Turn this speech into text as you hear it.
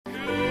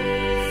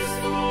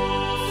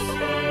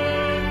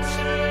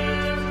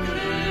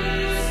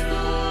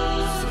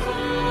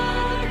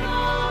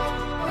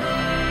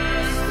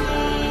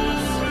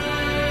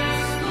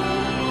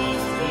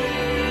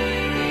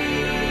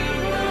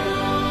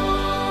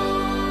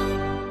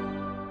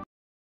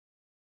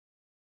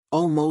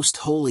O most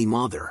holy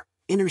Mother,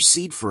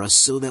 intercede for us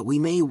so that we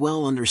may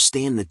well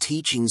understand the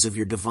teachings of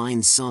your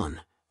divine Son,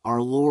 our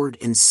Lord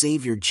and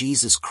Savior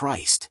Jesus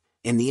Christ,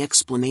 and the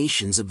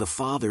explanations of the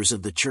Fathers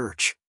of the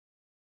Church.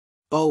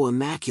 O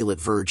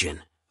Immaculate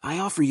Virgin, I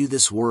offer you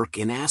this work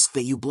and ask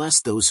that you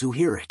bless those who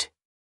hear it.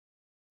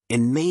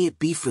 And may it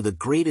be for the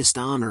greatest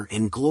honor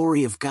and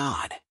glory of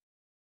God.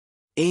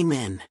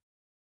 Amen.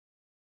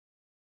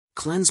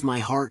 Cleanse my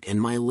heart and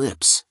my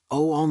lips,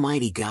 O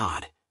Almighty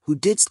God, who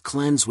didst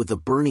cleanse with a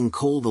burning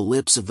coal the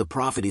lips of the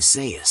prophet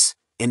Esaias,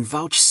 and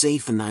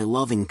vouchsafe in thy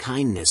loving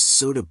kindness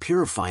so to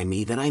purify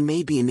me that I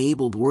may be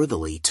enabled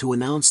worthily to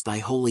announce thy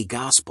holy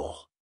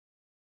gospel.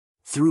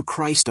 Through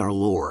Christ our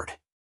Lord.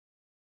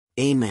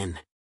 Amen.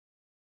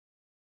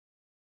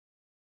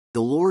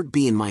 The Lord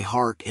be in my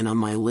heart and on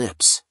my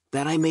lips,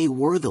 that I may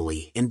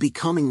worthily and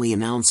becomingly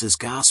announce his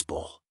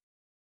gospel.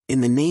 In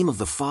the name of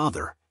the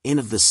Father, and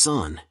of the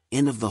Son,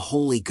 and of the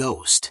Holy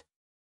Ghost.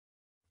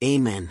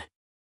 Amen.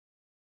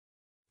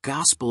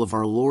 Gospel of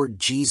our Lord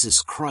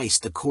Jesus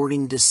Christ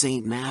according to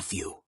St.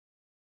 Matthew.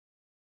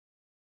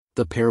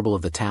 The parable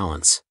of the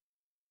talents.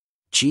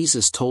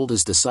 Jesus told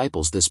his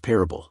disciples this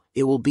parable.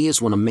 It will be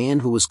as when a man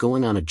who was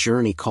going on a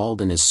journey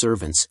called in his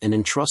servants and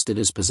entrusted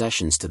his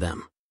possessions to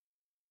them.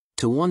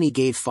 To one he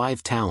gave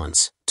 5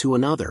 talents, to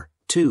another,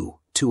 2,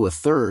 to a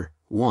third,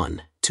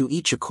 1, to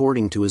each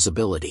according to his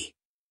ability.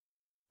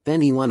 Then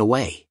he went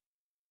away.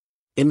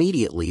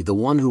 Immediately the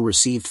one who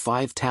received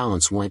 5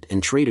 talents went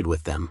and traded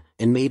with them,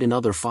 and made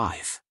another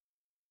 5.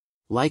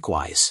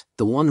 Likewise,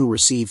 the one who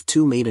received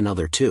 2 made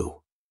another 2.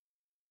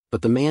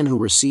 But the man who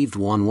received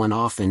 1 went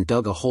off and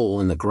dug a hole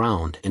in the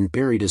ground and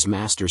buried his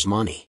master's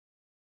money.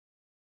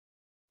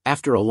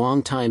 After a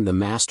long time the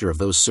master of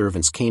those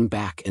servants came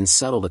back and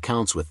settled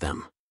accounts with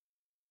them.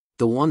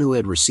 The one who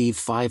had received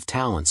 5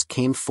 talents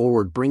came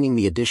forward bringing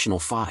the additional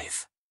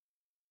 5.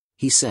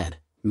 He said,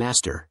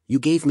 Master, you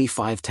gave me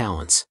 5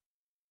 talents.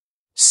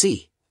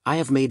 See, I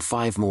have made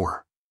 5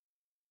 more.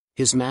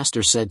 His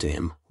master said to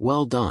him,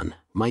 Well done,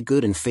 my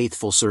good and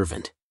faithful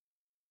servant.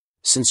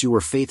 Since you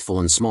were faithful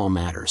in small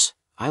matters,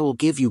 I will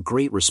give you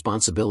great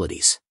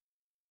responsibilities.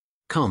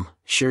 Come,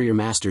 share your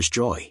master's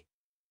joy.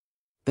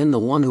 Then the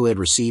one who had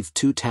received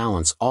 2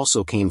 talents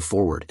also came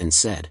forward and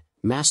said,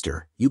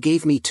 Master, you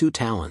gave me 2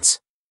 talents.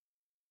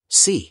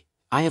 See,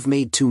 I have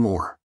made 2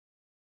 more.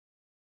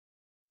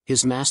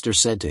 His master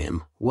said to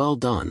him, Well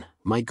done,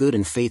 my good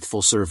and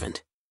faithful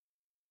servant.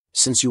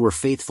 Since you were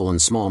faithful in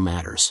small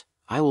matters,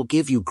 I will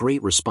give you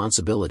great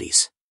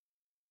responsibilities.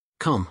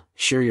 Come,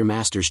 share your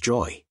master's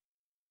joy.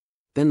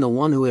 Then the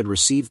one who had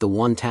received the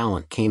 1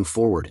 talent came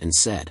forward and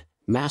said,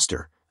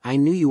 Master, I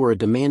knew you were a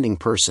demanding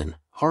person,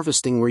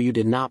 harvesting where you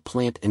did not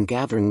plant and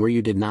gathering where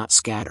you did not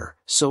scatter,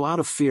 so out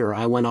of fear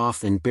I went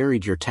off and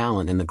buried your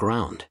talent in the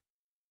ground.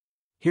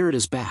 Here it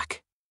is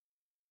back.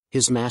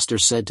 His master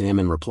said to him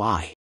in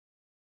reply,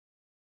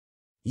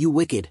 You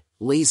wicked,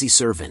 lazy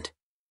servant.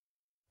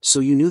 So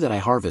you knew that I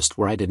harvest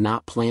where I did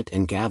not plant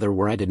and gather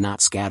where I did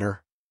not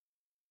scatter?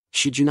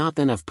 Should you not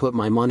then have put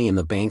my money in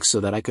the bank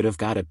so that I could have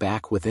got it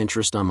back with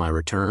interest on my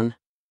return?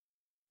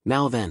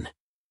 Now then,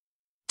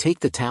 take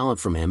the talent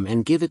from him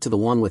and give it to the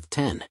one with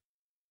 10.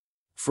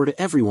 For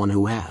to everyone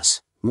who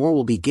has, more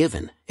will be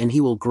given, and he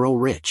will grow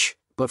rich,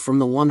 but from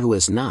the one who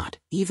has not,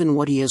 even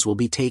what he has will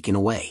be taken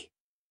away.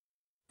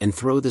 And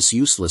throw this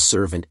useless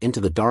servant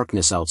into the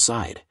darkness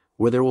outside,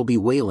 where there will be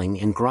wailing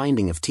and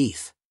grinding of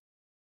teeth.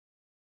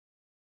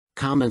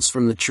 Comments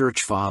from the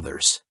Church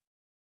Fathers.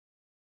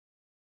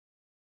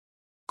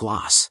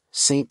 Gloss,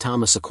 St.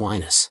 Thomas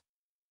Aquinas.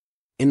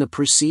 In the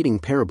preceding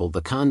parable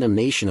the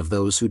condemnation of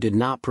those who did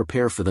not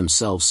prepare for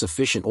themselves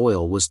sufficient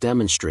oil was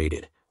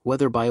demonstrated,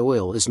 whether by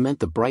oil is meant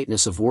the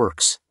brightness of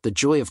works, the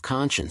joy of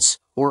conscience,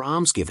 or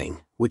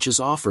almsgiving, which is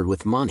offered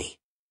with money.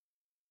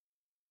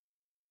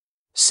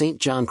 St.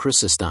 John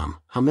Chrysostom,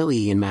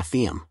 Homily in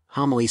Mattheum,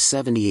 Homily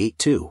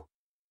 78-2.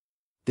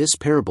 This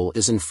parable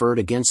is inferred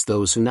against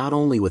those who not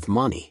only with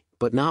money,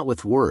 but not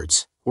with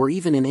words, or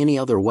even in any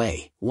other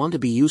way, want to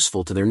be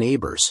useful to their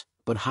neighbors,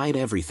 but hide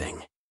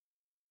everything.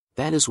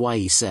 That is why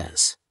he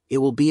says, It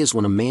will be as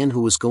when a man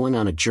who was going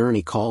on a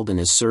journey called in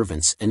his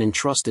servants and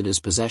entrusted his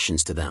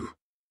possessions to them.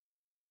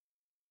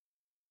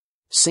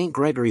 St.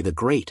 Gregory the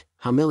Great,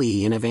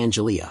 Homily in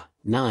Evangelia,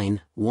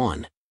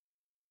 9:1.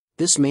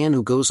 This man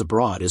who goes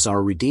abroad is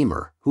our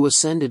Redeemer, who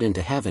ascended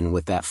into heaven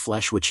with that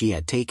flesh which he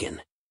had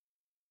taken.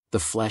 The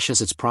flesh has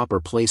its proper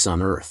place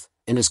on earth,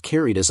 and is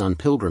carried as on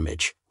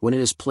pilgrimage, when it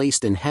is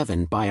placed in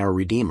heaven by our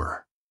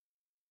Redeemer.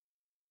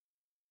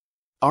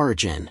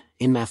 Origen,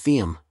 in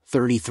Mattheum,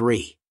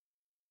 33.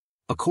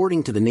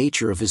 According to the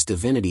nature of his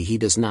divinity he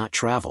does not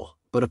travel,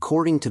 but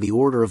according to the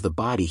order of the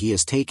body he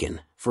has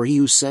taken, for he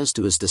who says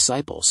to his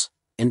disciples,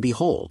 And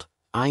behold,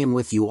 I am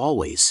with you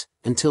always,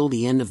 until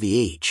the end of the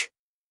age.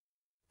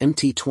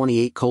 Mt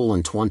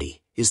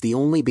 28:20, is the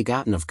only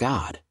begotten of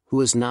God, who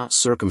is not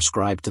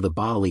circumscribed to the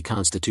bodily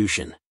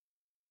constitution.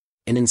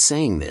 And in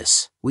saying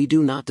this, we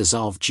do not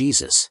dissolve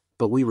Jesus,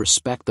 but we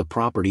respect the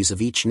properties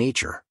of each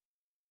nature.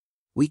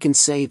 We can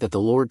say that the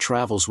Lord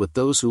travels with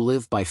those who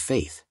live by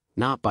faith,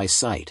 not by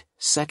sight.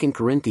 2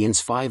 Corinthians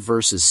 5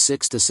 verses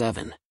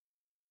 6-7.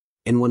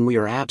 And when we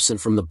are absent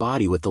from the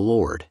body with the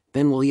Lord,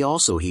 then will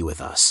he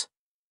with us.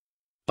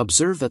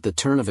 Observe that the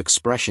turn of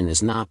expression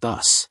is not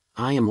thus,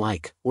 I am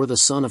like, or the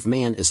Son of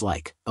Man is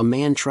like, a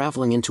man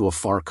traveling into a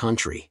far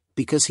country,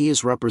 because he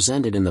is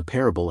represented in the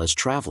parable as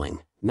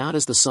traveling, not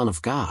as the Son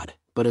of God,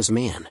 but as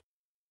man.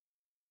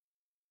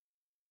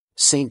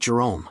 Saint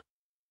Jerome.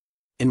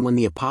 And when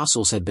the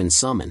apostles had been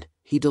summoned,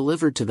 he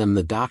delivered to them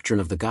the doctrine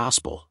of the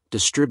gospel,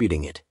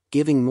 distributing it,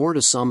 giving more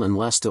to some and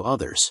less to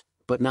others,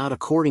 but not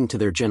according to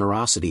their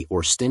generosity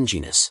or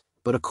stinginess,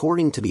 but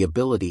according to the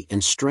ability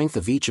and strength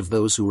of each of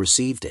those who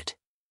received it.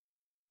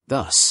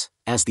 Thus,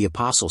 as the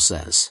apostle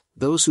says,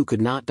 those who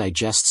could not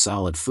digest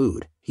solid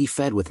food, he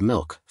fed with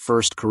milk,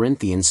 1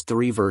 Corinthians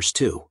 3 verse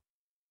 2.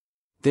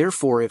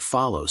 Therefore it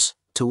follows,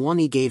 to one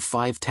he gave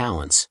 5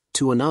 talents,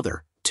 to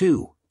another,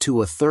 2,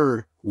 to a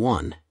third,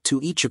 1, to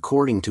each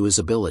according to his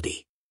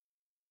ability.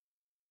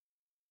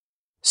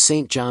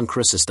 Saint John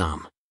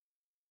Chrysostom.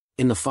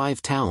 In the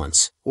 5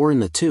 talents, or in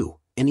the 2,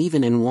 and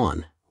even in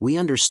 1, we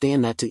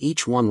understand that to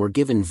each one were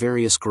given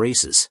various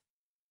graces.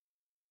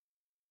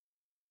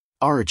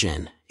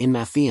 Origen, in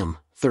Matthew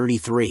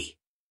 33.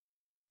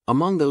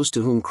 Among those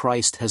to whom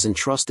Christ has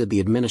entrusted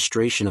the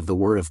administration of the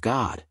Word of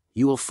God,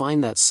 you will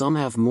find that some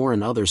have more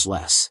and others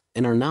less,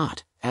 and are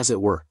not, as it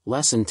were,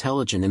 less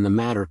intelligent in the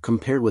matter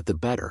compared with the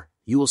better.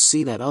 You will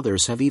see that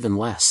others have even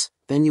less.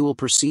 Then you will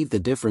perceive the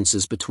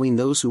differences between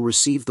those who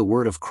received the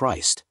word of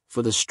Christ,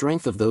 for the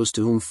strength of those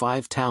to whom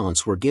 5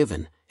 talents were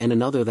given, and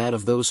another that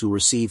of those who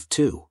received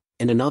 2,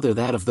 and another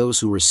that of those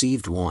who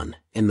received 1,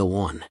 and the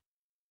one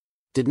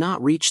did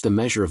not reach the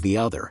measure of the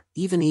other.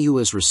 Even he who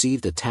has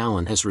received a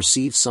talent has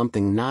received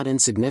something not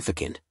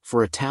insignificant,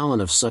 for a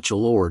talent of such a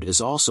Lord is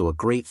also a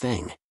great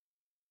thing.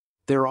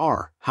 There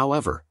are,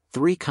 however,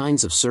 3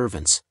 kinds of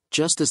servants,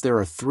 just as there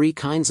are 3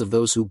 kinds of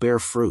those who bear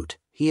fruit.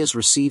 He has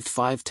received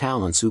 5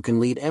 talents who can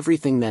lead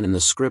everything that in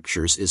the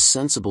Scriptures is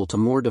sensible to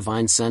more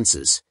divine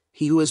senses.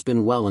 He who has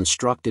been well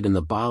instructed in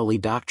the bodily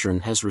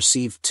doctrine has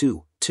received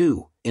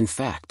 2, in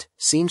fact,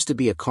 seems to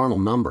be a carnal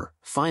number.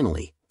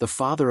 Finally, the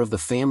father of the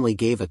family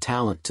gave a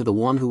talent to the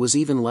one who was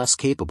even less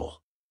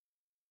capable.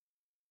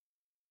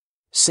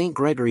 Saint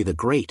Gregory the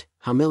Great,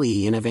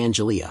 Homiliae in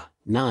Evangelia,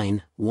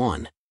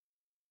 9:1.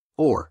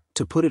 Or,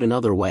 to put it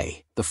another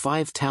way, the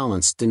 5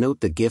 talents denote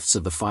the gifts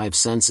of the 5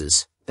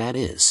 senses, that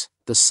is,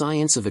 the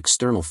science of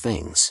external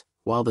things,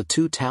 while the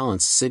 2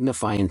 talents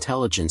signify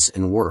intelligence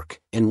and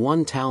work, and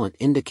 1 talent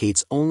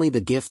indicates only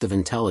the gift of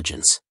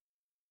intelligence.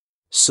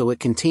 So it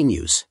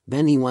continues,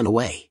 then he went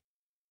away.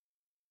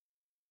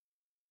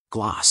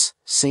 Gloss,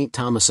 St.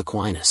 Thomas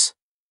Aquinas.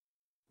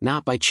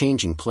 Not by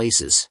changing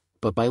places,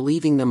 but by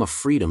leaving them a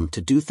freedom to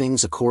do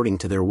things according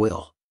to their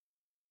will.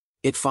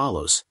 It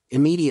follows,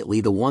 immediately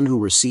the one who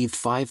received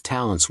 5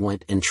 talents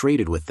went and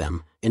traded with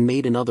them, and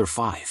made another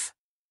 5.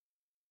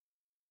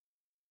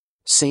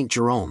 Saint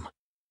Jerome.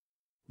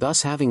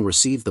 Thus having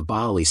received the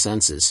bodily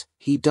senses,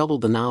 he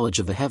doubled the knowledge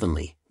of the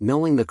heavenly,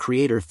 knowing the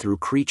Creator through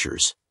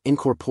creatures,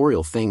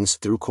 incorporeal things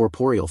through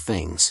corporeal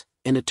things,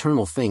 and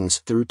eternal things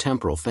through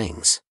temporal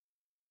things.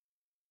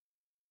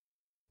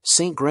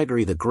 Saint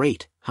Gregory the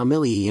Great,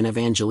 Homiliae in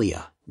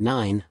Evangelia,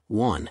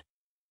 9:1.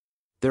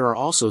 There are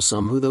also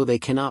some who, though they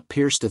cannot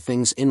pierce to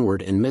things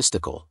inward and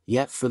mystical,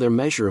 yet for their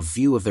measure of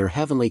view of their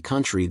heavenly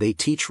country they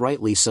teach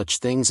rightly such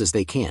things as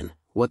they can,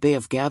 what they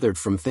have gathered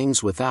from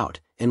things without,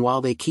 and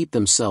while they keep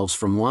themselves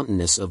from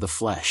wantonness of the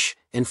flesh,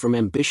 and from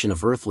ambition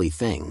of earthly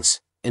things,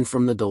 and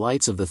from the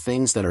delights of the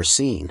things that are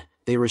seen,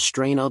 they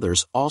restrain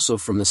others also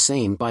from the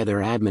same by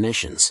their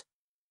admonitions.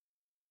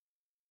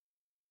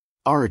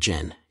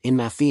 Origen, in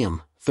Matthew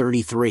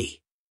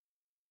 33.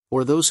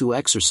 Or those who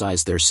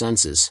exercised their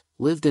senses,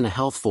 lived in a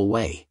healthful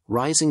way,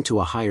 rising to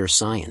a higher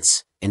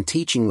science, and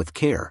teaching with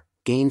care,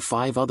 gained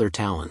 5 other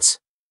talents.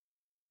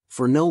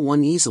 For no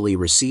one easily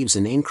receives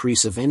an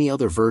increase of any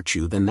other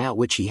virtue than that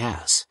which he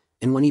has,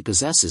 and when he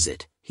possesses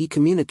it, he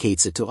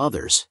communicates it to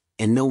others,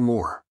 and no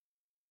more.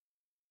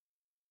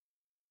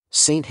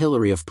 Saint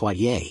Hilary of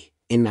Poitiers,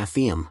 in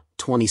Matthew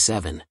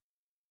 27.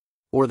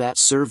 Or that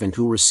servant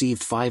who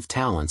received 5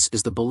 talents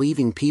is the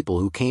believing people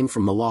who came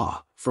from the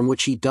law, from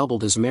which he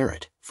doubled his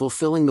merit,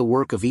 fulfilling the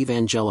work of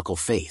evangelical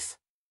faith.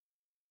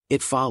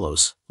 It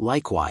follows,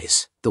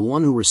 likewise, the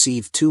one who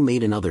received 2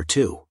 made another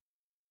 2.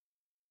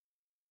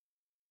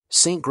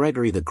 Saint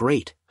Gregory the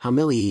Great,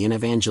 Homiliae in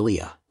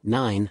Evangelia,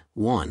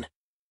 9:1.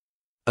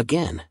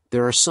 Again,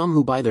 there are some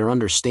who by their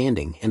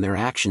understanding and their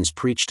actions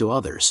preach to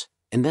others,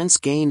 and thence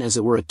gain as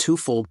it were a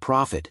 2-fold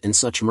profit in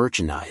such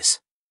merchandise.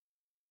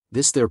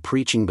 This their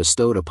preaching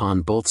bestowed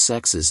upon both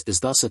sexes is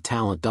thus a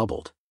talent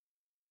doubled.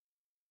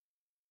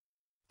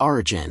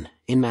 Origen,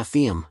 in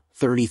Matthew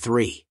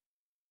 33.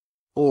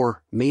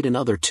 Or, made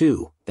another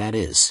 2, that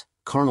is,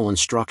 carnal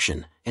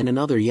instruction, and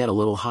another yet a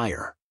little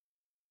higher.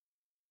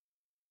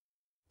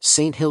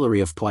 Saint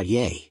Hilary of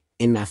Poitiers,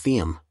 in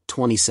Matthew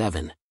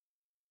 27.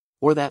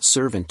 Or that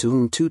servant to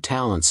whom 2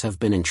 talents have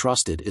been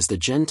entrusted is the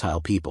Gentile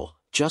people,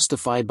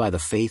 justified by the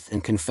faith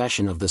and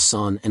confession of the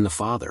Son and the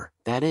Father,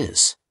 that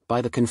is, by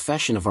the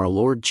confession of our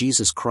Lord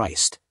Jesus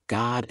Christ,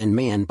 God and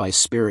man by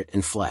spirit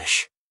and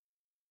flesh.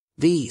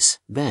 These,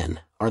 then,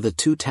 are the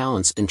 2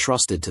 talents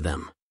entrusted to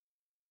them.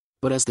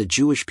 But as the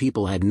Jewish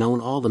people had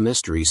known all the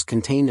mysteries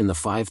contained in the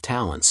 5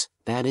 talents,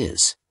 that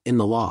is, in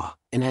the law,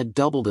 and had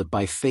doubled it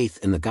by faith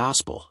in the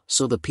gospel,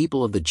 so the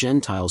people of the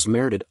Gentiles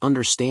merited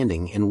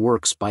understanding and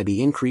works by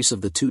the increase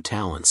of the 2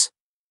 talents.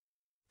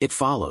 It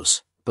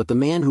follows, but the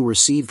man who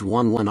received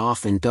 1 went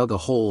off and dug a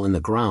hole in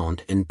the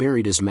ground and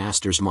buried his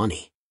master's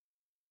money.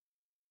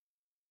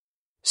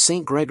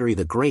 Saint Gregory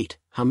the Great,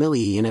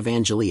 Homiliae in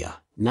Evangelia,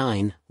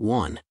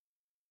 9:1.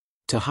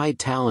 To hide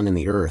talent in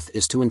the earth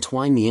is to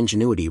entwine the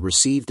ingenuity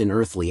received in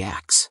earthly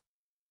acts.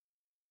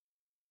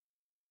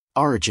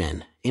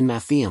 Origen, in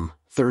Mattheum,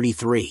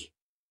 33.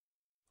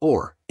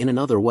 Or, in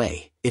another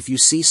way, if you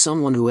see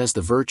someone who has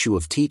the virtue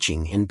of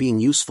teaching and being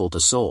useful to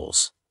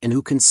souls, and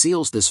who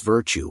conceals this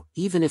virtue,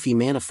 even if he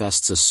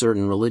manifests a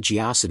certain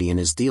religiosity in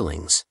his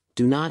dealings,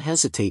 do not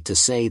hesitate to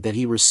say that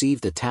he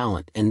received a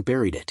talent and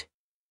buried it.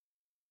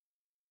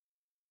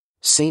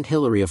 Saint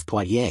Hilary of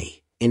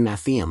Poitiers, in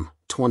Mattheum,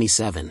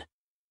 27.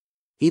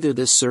 Either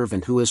this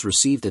servant who has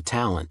received a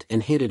talent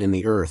and hid it in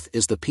the earth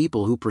is the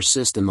people who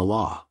persist in the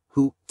law,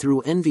 who,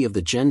 through envy of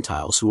the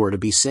Gentiles who are to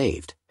be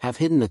saved, have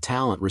hidden the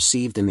talent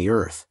received in the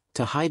earth.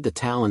 To hide the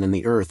talent in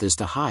the earth is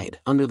to hide,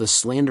 under the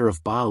slander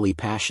of bodily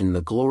passion, the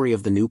glory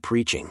of the new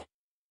preaching.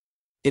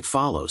 It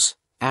follows,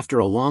 after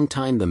a long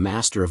time the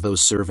master of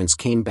those servants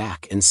came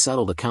back and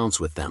settled accounts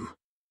with them.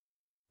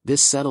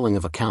 This settling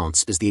of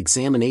accounts is the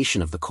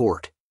examination of the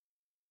court.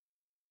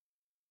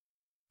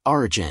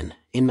 Origen,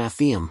 in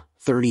Mattheum,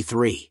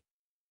 33.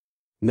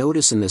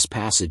 Notice in this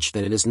passage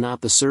that it is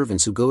not the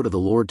servants who go to the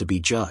Lord to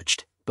be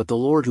judged, but the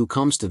Lord who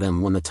comes to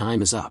them when the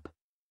time is up.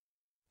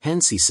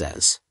 Hence he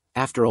says,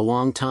 after a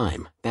long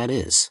time, that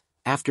is,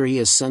 after he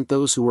has sent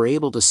those who were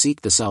able to seek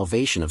the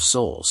salvation of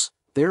souls.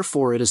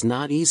 Therefore it is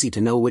not easy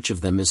to know which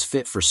of them is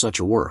fit for such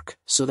a work,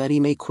 so that he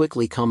may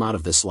quickly come out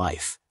of this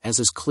life, as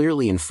is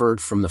clearly inferred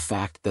from the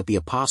fact that the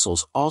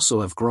apostles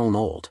also have grown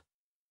old.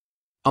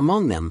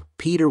 Among them,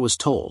 Peter was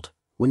told,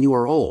 when you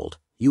are old,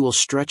 you will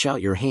stretch out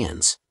your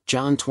hands,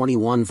 John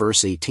 21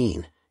 verse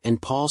 18,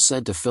 and Paul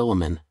said to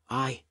Philemon,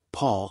 I,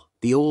 Paul,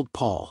 the old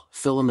Paul,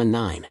 Philemon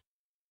 9.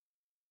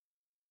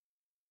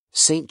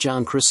 Saint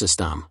John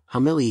Chrysostom,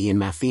 Homiliae in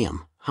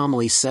Mattheum,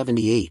 Homily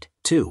 78,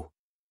 2.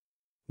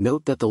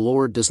 Note that the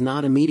Lord does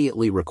not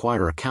immediately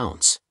require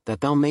accounts,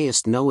 that thou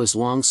mayest know his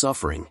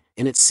long-suffering,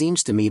 and it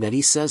seems to me that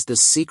he says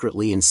this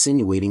secretly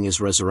insinuating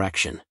his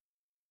resurrection.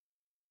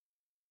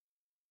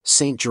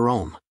 Saint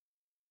Jerome.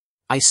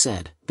 I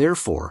said,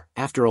 therefore,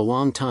 after a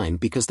long time,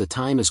 because the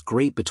time is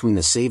great between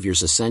the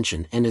Saviour's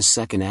ascension and his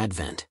second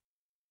advent.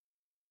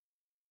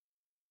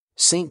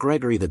 Saint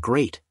Gregory the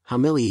Great,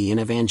 Homiliae in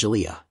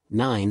Evangelia,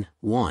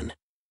 9:1.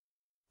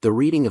 The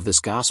reading of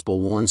this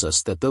gospel warns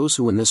us that those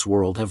who in this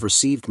world have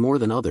received more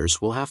than others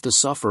will have to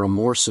suffer a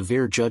more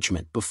severe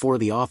judgment before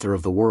the author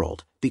of the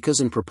world, because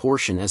in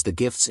proportion as the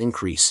gifts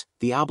increase,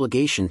 the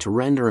obligation to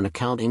render an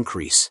account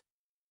increase.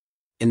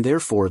 And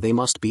therefore they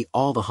must be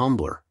all the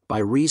humbler, by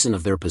reason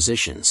of their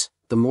positions,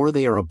 the more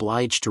they are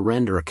obliged to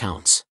render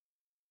accounts.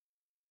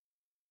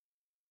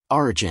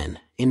 Origen,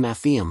 in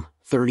Mattheum,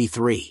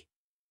 33.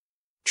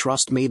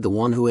 Trust made the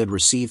one who had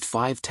received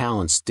 5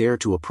 talents dare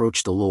to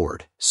approach the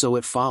Lord, so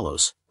it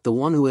follows, the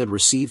one who had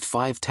received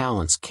 5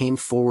 talents came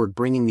forward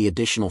bringing the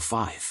additional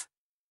 5.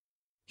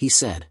 He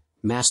said,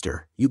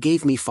 Master, you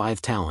gave me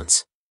 5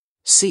 talents.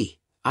 See,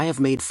 I have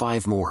made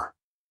 5 more.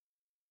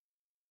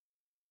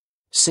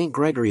 Saint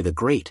Gregory the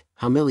Great,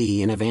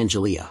 Homiliae in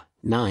Evangelia,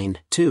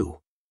 9:2.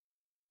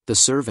 The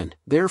servant,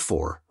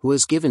 therefore, who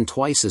has given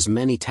twice as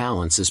many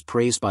talents is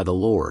praised by the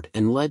Lord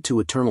and led to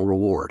eternal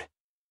reward.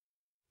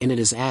 And it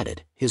is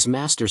added, his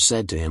master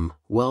said to him,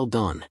 Well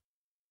done.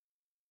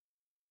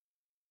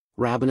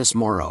 Rabanus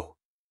Mauro.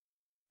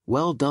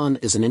 Well done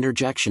is an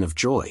interjection of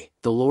joy,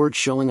 the Lord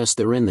showing us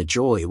therein the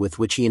joy with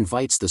which he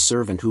invites the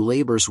servant who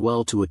labors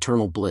well to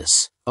eternal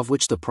bliss, of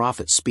which the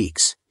prophet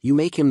speaks. You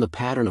make him the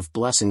pattern of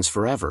blessings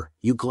forever,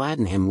 you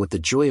gladden him with the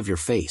joy of your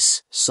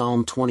face.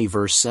 Psalm 20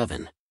 verse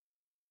 7.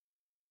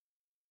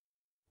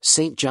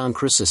 Saint John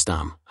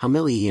Chrysostom,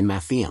 Homiliae in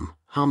Mattheum,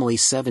 Homily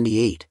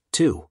 78,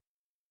 2.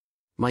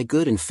 My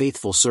good and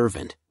faithful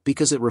servant,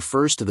 because it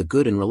refers to the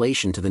good in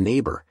relation to the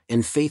neighbor,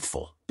 and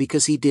faithful,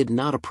 because he did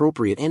not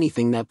appropriate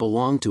anything that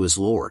belonged to his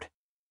Lord.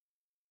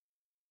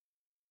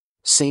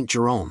 Saint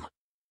Jerome.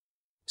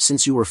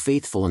 Since you were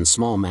faithful in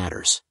small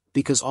matters,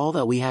 because all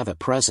that we have at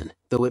present,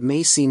 though it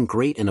may seem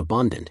great and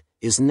abundant,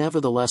 is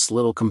nevertheless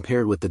little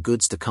compared with the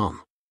goods to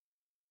come.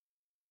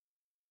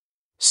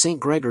 Saint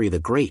Gregory the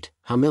Great,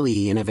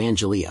 Homiliae in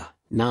Evangelia,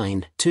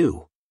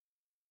 9:2.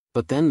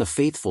 But then the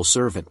faithful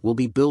servant will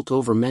be built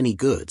over many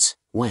goods,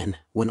 when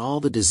all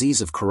the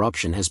disease of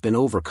corruption has been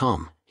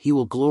overcome, he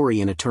will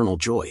glory in eternal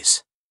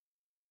joys.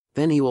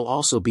 Then he will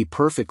also be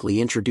perfectly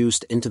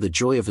introduced into the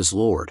joy of his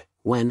Lord,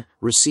 when,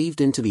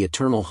 received into the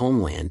eternal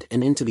homeland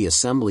and into the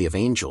assembly of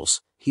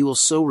angels, he will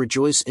so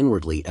rejoice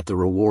inwardly at the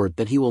reward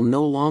that he will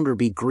no longer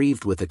be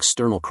grieved with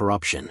external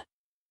corruption.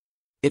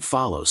 It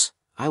follows,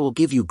 I will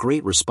give you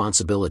great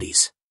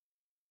responsibilities.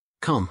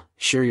 Come,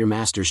 share your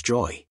master's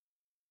joy.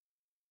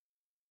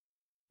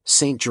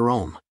 Saint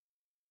Jerome.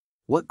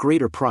 What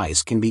greater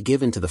prize can be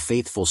given to the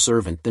faithful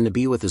servant than to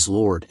be with his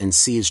Lord and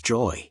see his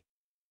joy?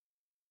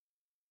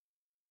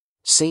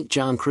 Saint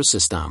John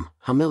Chrysostom,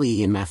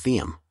 Homily in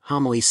Mattheum,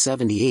 Homily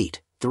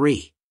 78,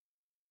 3.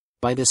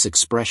 By this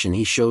expression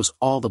he shows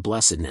all the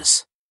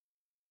blessedness.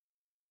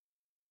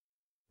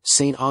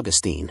 Saint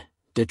Augustine,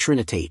 De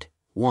Trinitate,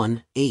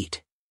 1,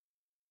 8.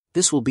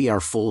 This will be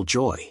our full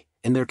joy,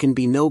 and there can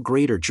be no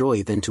greater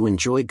joy than to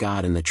enjoy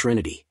God in the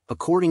Trinity,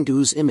 according to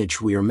whose image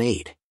we are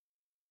made.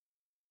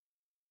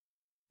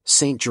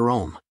 Saint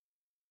Jerome.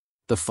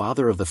 The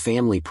father of the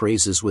family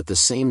praises with the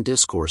same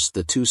discourse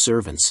the two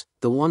servants,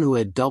 the one who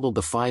had doubled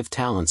the 5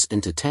 talents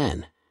into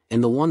 10,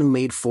 and the one who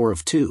made 4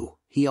 of 2,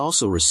 he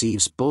also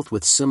receives both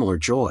with similar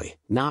joy,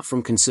 not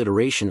from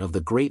consideration of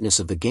the greatness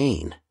of the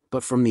gain,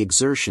 but from the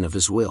exertion of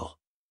his will.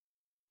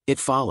 It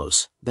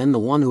follows, then the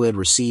one who had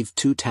received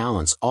 2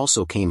 talents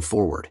also came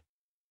forward.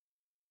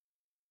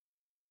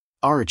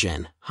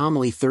 Origen,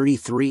 Homily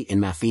 33 in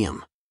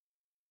Mattheum.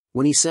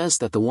 When he says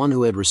that the one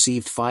who had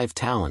received 5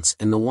 talents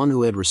and the one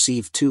who had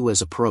received 2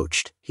 has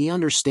approached, he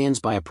understands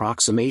by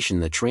approximation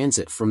the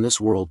transit from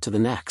this world to the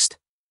next.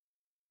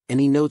 And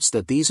he notes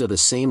that these are the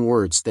same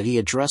words that he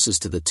addresses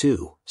to the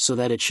 2, so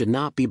that it should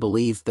not be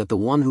believed that the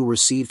one who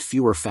received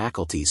fewer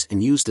faculties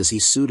and used as he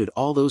suited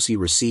all those he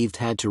received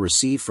had to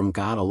receive from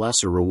God a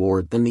lesser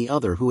reward than the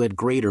other who had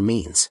greater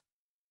means.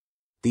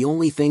 The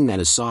only thing that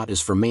is sought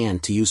is for man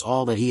to use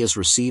all that he has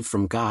received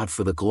from God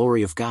for the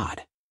glory of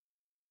God.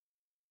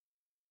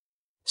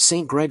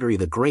 Saint Gregory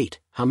the Great,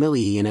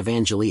 Homily in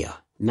Evangelia,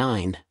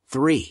 9,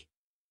 3.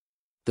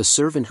 The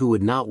servant who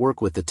would not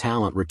work with the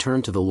talent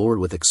returned to the Lord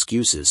with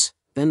excuses.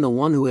 Then the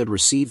one who had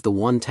received the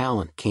 1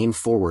 talent came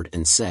forward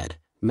and said,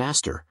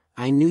 Master,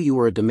 I knew you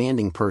were a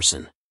demanding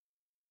person.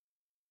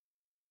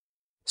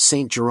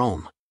 Saint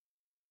Jerome.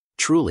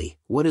 Truly,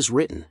 what is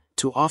written,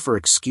 to offer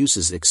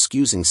excuses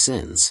excusing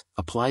sins,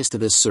 applies to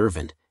this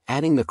servant,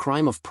 adding the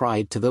crime of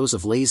pride to those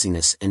of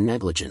laziness and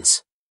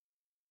negligence.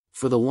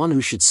 For the one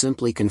who should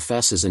simply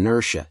confess his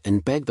inertia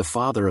and beg the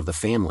father of the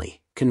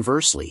family,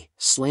 conversely,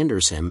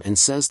 slanders him and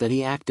says that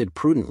he acted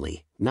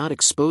prudently, not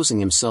exposing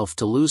himself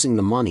to losing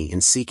the money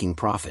in seeking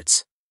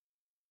profits.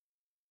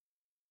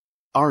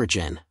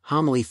 Origen,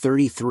 Homily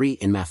 33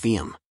 in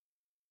Mattheum.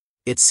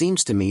 It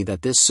seems to me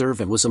that this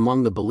servant was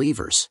among the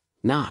believers,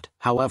 not,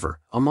 however,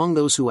 among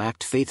those who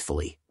act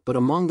faithfully, but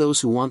among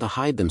those who want to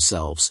hide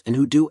themselves and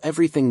who do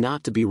everything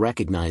not to be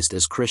recognized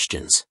as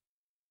Christians.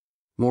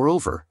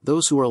 Moreover,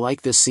 those who are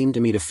like this seem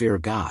to me to fear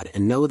God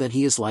and know that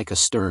he is like a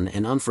stern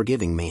and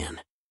unforgiving man.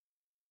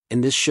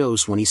 And this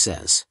shows when he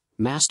says,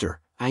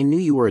 Master, I knew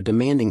you were a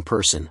demanding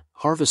person,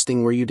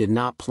 harvesting where you did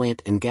not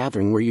plant and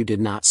gathering where you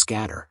did not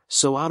scatter,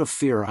 so out of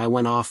fear I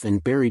went off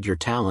and buried your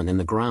talent in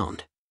the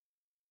ground.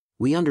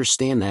 We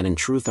understand that in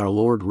truth our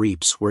Lord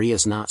reaps where he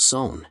has not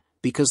sown,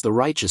 because the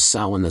righteous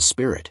sow in the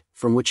Spirit,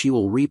 from which he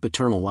will reap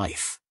eternal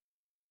life.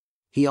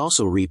 He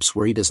also reaps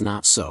where he does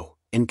not sow,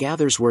 and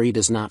gathers where he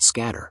does not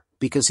scatter,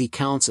 because he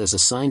counts as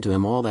assigned to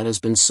him all that has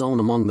been sown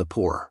among the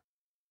poor.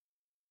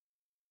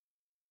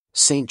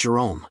 Saint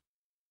Jerome.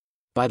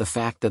 By the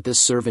fact that this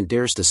servant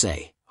dares to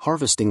say,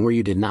 harvesting where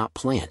you did not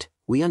plant,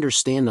 we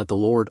understand that the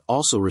Lord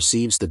also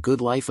receives the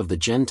good life of the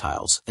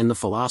Gentiles and the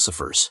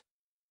philosophers.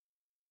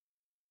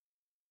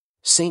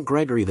 Saint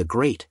Gregory the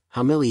Great,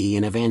 Homily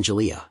in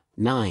Evangelia,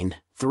 9,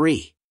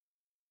 3.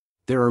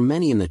 There are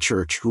many in the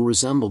Church who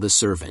resemble this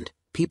servant,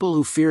 people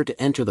who fear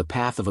to enter the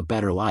path of a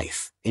better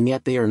life, and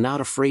yet they are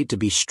not afraid to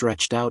be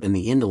stretched out in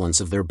the indolence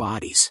of their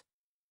bodies.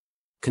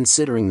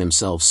 Considering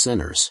themselves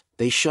sinners,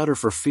 they shudder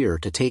for fear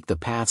to take the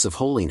paths of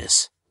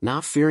holiness,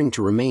 not fearing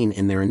to remain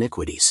in their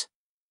iniquities.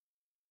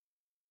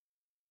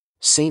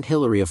 Saint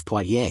Hilary of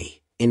Poitiers,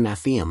 in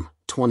Mattheum,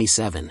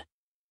 27.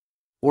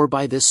 Or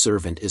by this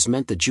servant is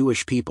meant the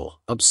Jewish people,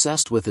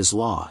 obsessed with his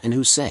law and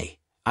who say,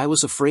 I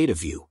was afraid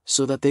of you,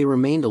 so that they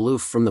remained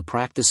aloof from the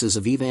practices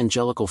of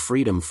evangelical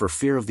freedom for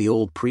fear of the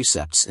old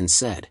precepts and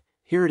said,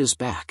 Here it is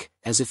back,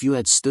 as if you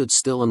had stood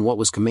still in what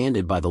was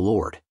commanded by the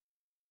Lord.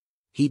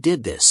 He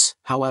did this,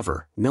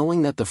 however,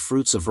 knowing that the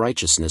fruits of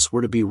righteousness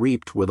were to be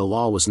reaped where the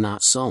law was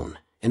not sown,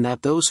 and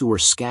that those who were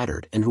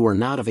scattered and who are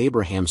not of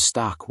Abraham's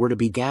stock were to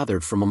be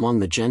gathered from among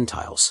the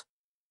Gentiles.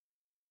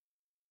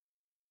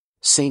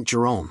 Saint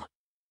Jerome.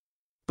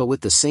 But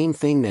with the same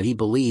thing that he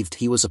believed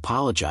he was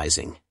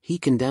apologizing, he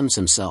condemns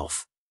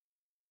himself.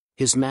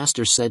 His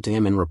master said to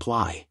him in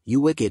reply,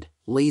 You wicked,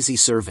 lazy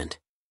servant.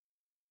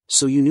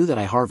 So you knew that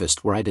I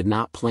harvest where I did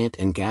not plant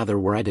and gather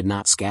where I did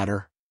not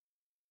scatter?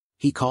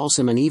 He calls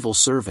him an evil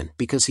servant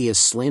because he has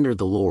slandered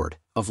the Lord,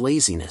 of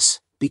laziness,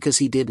 because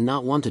he did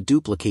not want to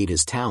duplicate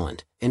his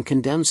talent, and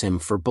condemns him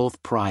for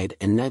both pride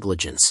and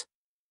negligence.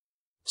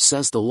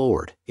 Says the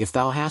Lord, If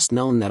thou hast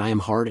known that I am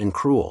hard and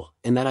cruel,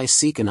 and that I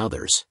seek in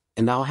others,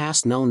 and thou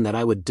hast known that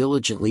I would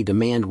diligently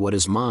demand what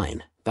is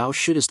mine, thou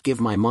shouldest give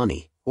my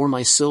money, or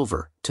my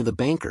silver, to the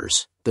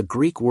bankers. The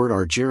Greek word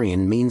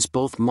argirion means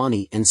both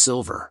money and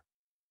silver.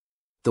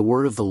 The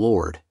word of the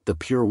Lord, the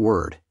pure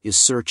word, is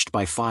searched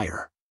by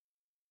fire.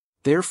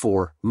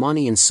 Therefore,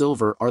 money and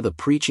silver are the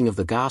preaching of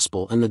the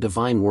gospel and the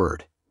divine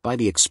word. By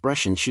the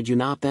expression "should you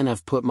not then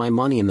have put my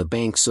money in the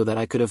bank so that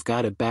I could have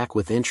got it back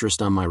with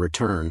interest on my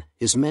return,"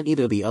 is meant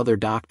either the other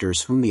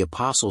doctors whom the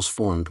apostles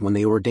formed when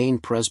they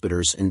ordained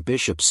presbyters and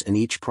bishops in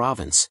each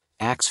province,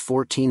 Acts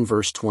 14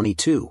 verse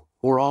 22,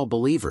 or all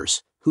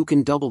believers, who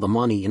can double the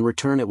money and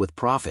return it with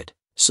profit,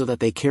 so that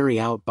they carry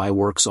out by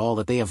works all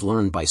that they have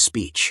learned by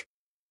speech.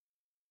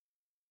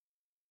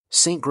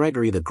 Saint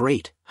Gregory the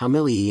Great,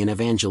 Homiliae in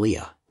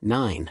Evangelia,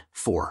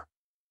 9:4.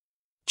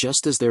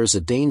 Just as there is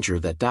a danger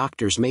that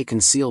doctors may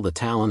conceal the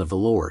talent of the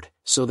Lord,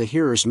 so the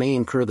hearers may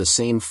incur the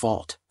same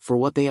fault, for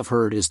what they have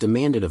heard is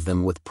demanded of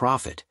them with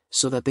profit,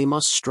 so that they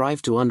must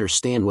strive to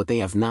understand what they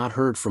have not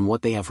heard from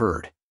what they have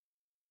heard.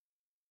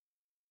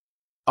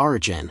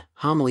 Origen,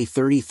 Homily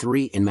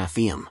 33 in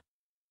Mattheum.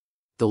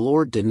 The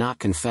Lord did not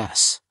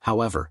confess,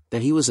 however,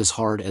 that he was as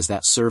hard as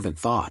that servant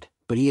thought,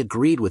 but he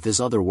agreed with his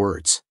other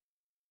words.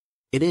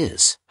 It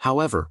is,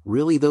 however,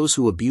 really those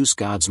who abuse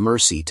God's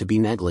mercy to be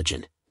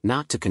negligent,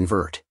 not to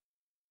convert.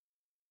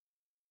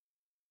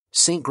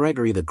 Saint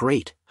Gregory the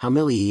Great,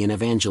 Homiliae in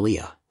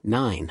Evangelia,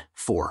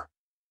 9:4.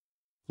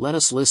 Let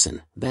us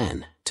listen,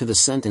 then, to the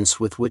sentence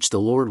with which the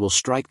Lord will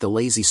strike the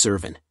lazy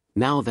servant.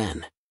 Now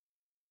then,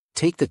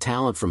 take the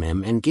talent from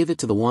him and give it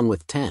to the one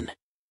with 10.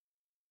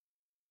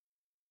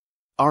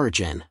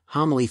 Origen,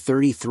 Homily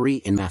 33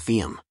 in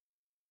Mattheum.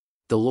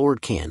 The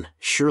Lord can,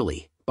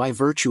 surely, by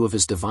virtue of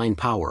his divine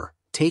power,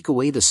 take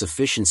away the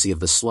sufficiency of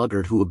the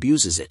sluggard who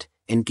abuses it,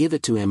 and give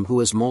it to him who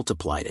has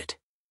multiplied it.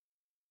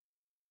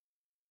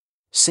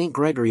 Saint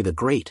Gregory the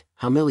Great,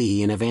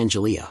 Homiliae in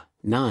Evangelia,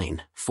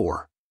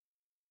 9:4.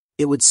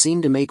 It would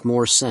seem to make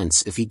more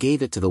sense if he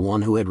gave it to the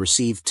one who had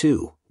received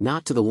 2,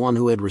 not to the one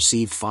who had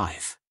received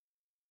 5.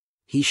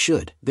 He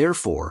should,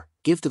 therefore,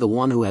 give to the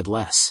one who had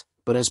less,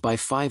 but as by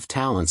 5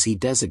 talents he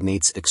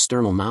designates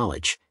external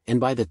knowledge, and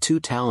by the 2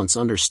 talents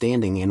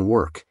understanding and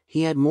work,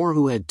 he had more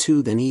who had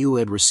 2 than he who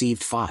had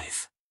received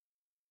 5.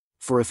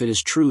 For if it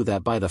is true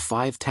that by the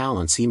 5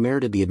 talents he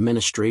merited the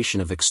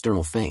administration of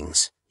external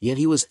things, yet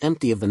he was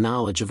empty of the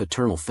knowledge of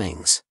eternal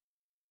things.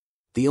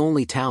 The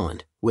only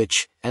talent,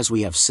 which, as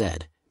we have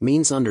said,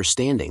 means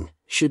understanding,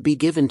 should be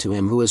given to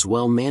him who has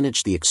well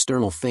managed the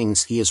external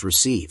things he has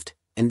received,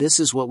 and this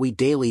is what we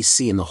daily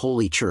see in the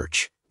Holy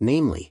Church,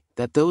 namely,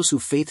 that those who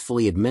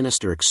faithfully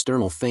administer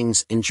external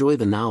things enjoy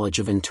the knowledge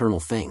of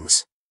internal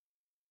things.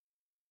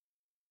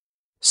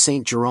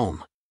 Saint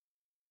Jerome.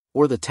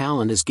 Or the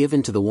talent is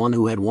given to the one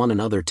who had won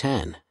another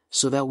 10,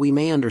 so that we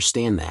may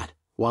understand that,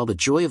 while the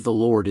joy of the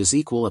Lord is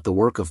equal at the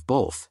work of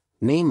both,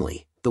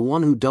 namely, the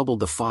one who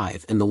doubled the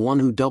 5 and the one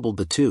who doubled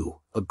the 2,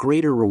 a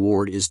greater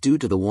reward is due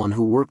to the one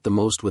who worked the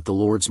most with the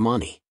Lord's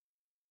money.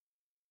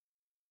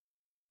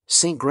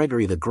 Saint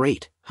Gregory the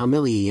Great,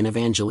 Homiliae in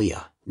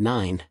Evangelia,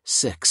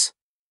 9:6.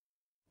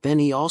 Then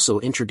he also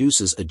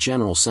introduces a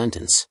general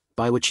sentence,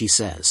 by which he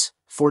says,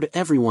 "For to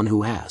everyone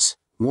who has,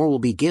 more will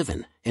be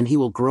given, and he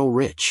will grow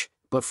rich,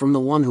 but from the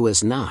one who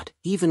has not,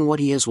 even what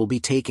he has will be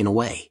taken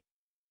away."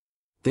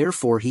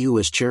 Therefore he who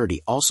has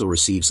charity also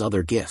receives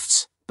other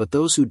gifts, but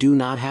those who do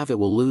not have it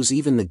will lose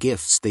even the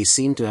gifts they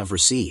seem to have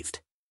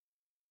received.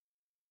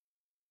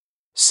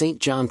 Saint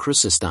John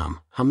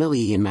Chrysostom,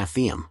 Homiliae in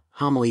Mattheum,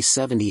 Homily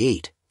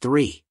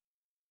 78:3.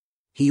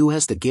 He who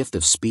has the gift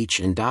of speech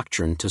and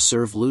doctrine to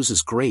serve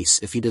loses grace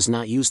if he does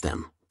not use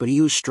them, but he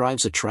who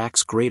strives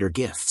attracts greater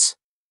gifts.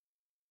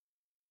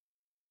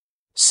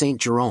 Saint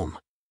Jerome.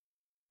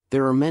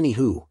 There are many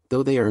who,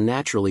 though they are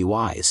naturally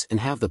wise and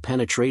have the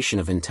penetration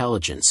of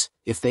intelligence,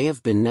 if they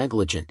have been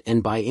negligent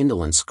and by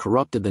indolence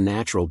corrupted the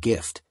natural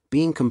gift,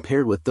 being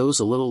compared with those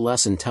a little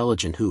less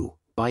intelligent who,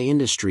 by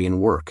industry and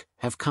work,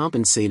 have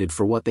compensated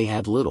for what they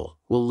had little,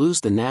 will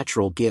lose the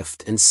natural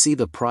gift and see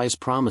the prize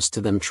promised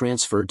to them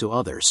transferred to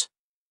others.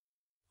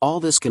 All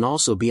this can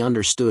also be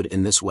understood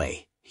in this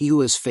way: he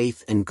who has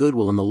faith and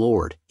goodwill in the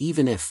Lord,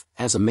 even if,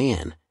 as a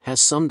man, has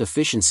some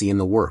deficiency in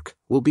the work,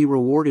 will be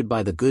rewarded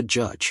by the good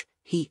judge.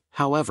 He,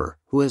 however,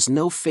 who has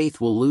no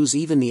faith will lose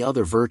even the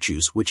other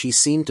virtues which he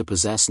seemed to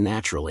possess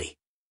naturally.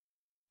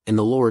 And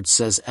the Lord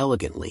says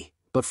elegantly,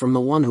 "But from the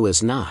one who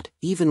has not,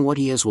 even what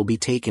he has will be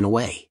taken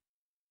away."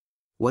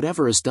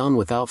 Whatever is done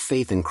without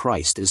faith in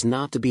Christ is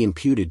not to be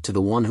imputed to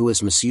the one who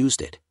has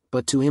misused it,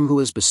 but to him who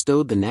has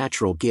bestowed the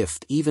natural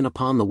gift even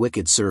upon the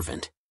wicked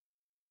servant.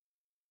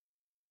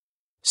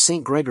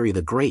 Saint Gregory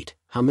the Great,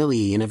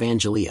 Homiliae in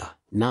Evangelia,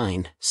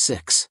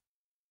 9:6.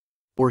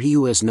 Or he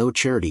who has no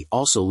charity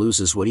also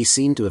loses what he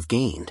seemed to have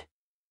gained.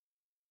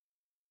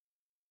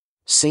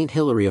 Saint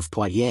Hilary of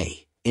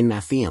Poitiers, in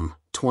Mattheum,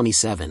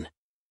 27.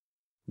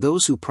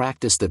 Those who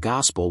practice the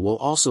gospel will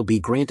also be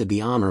granted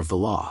the honor of the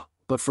law,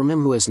 but from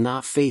him who has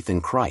not faith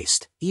in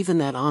Christ, even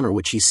that honor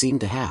which he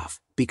seemed to have,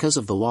 because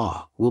of the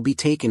law, will be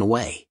taken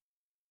away.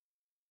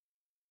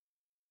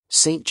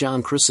 Saint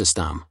John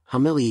Chrysostom,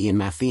 Homiliae in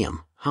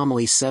Mattheum,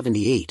 Homily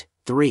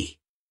 78:3.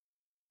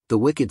 The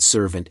wicked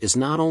servant is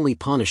not only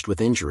punished with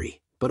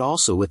injury, but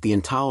also with the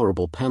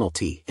intolerable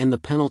penalty and the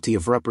penalty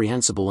of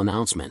reprehensible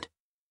announcement.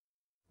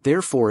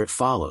 Therefore it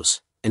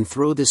follows, and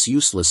throw this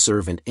useless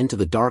servant into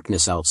the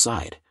darkness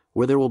outside,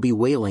 where there will be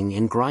wailing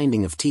and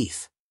grinding of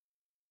teeth.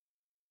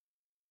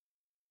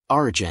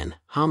 Origen,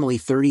 Homily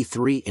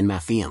 33 in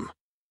Mattheum.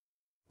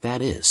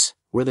 That is,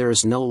 where there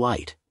is no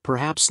light,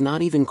 perhaps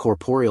not even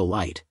corporeal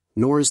light,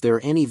 nor is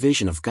there any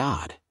vision of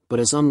God, but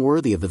as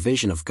unworthy of the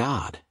vision of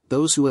God,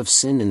 those who have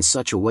sinned in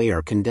such a way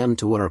are condemned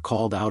to what are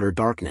called outer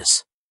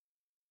darkness.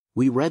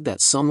 We read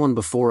that someone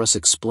before us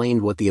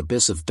explained what the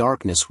abyss of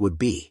darkness would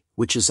be,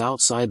 which is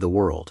outside the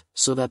world,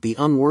 so that the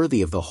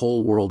unworthy of the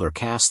whole world are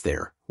cast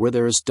there, where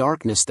there is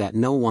darkness that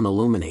no one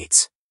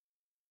illuminates.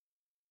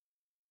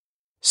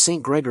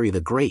 Saint Gregory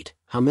the Great,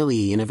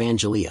 Homily in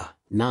Evangelia,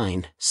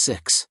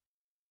 9:6.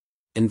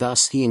 And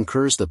thus he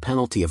incurs the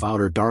penalty of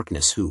outer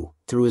darkness who,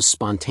 through his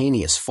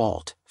spontaneous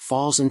fault,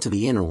 falls into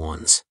the inner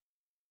ones.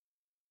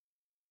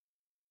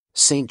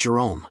 Saint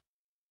Jerome.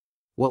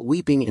 What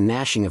weeping and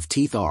gnashing of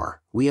teeth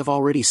are, we have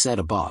already said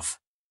above.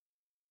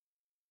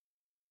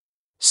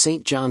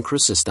 Saint John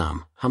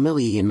Chrysostom,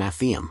 Homily in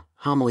Mattheum,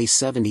 Homily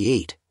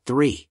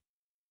 78:3.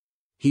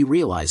 He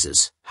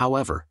realizes,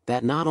 however,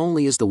 that not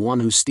only is the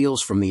one who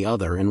steals from the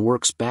other and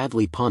works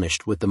badly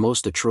punished with the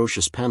most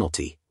atrocious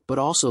penalty, but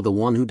also the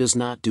one who does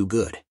not do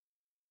good.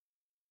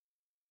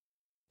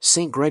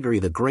 Saint Gregory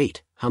the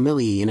Great,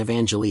 Homily in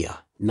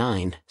Evangelia,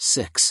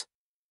 9:6.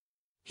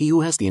 He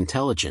who has the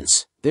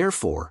intelligence,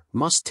 therefore,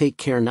 must take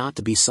care not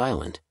to be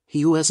silent.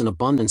 He who has an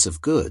abundance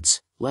of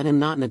goods, let him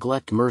not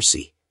neglect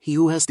mercy. He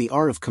who has the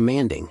art of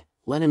commanding,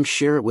 let him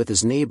share it with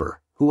his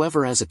neighbor.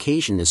 Whoever has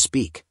occasion to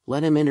speak,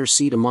 let him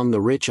intercede among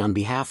the rich on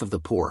behalf of the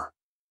poor.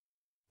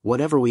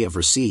 Whatever we have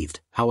received,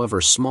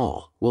 however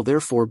small, will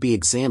therefore be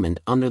examined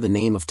under the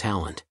name of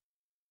talent.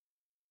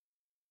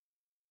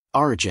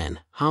 Origen,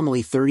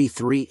 Homily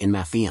 33 in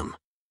Mattheum.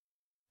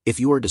 If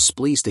you are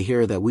displeased to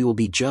hear that we will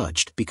be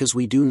judged because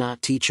we do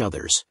not teach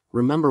others,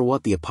 remember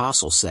what the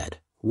apostle said,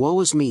 "Woe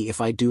is me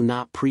if I do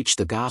not preach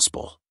the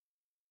gospel."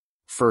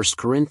 1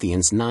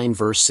 Corinthians 9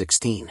 verse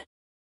 16.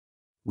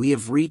 We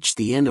have reached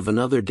the end of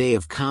another day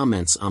of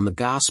comments on the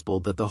gospel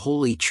that the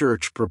Holy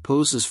Church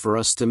proposes for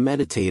us to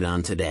meditate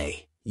on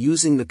today,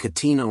 using the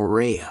Catena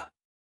Aurea.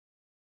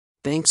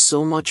 Thanks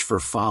so much for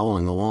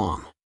following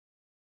along.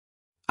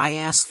 I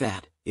ask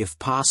that, if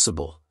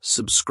possible,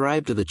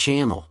 subscribe to the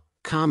channel,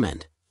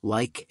 comment,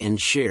 like and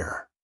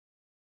share.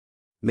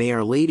 May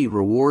Our Lady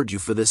reward you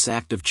for this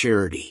act of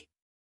charity.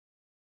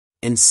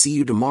 And see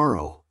you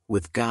tomorrow,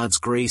 with God's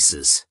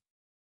graces.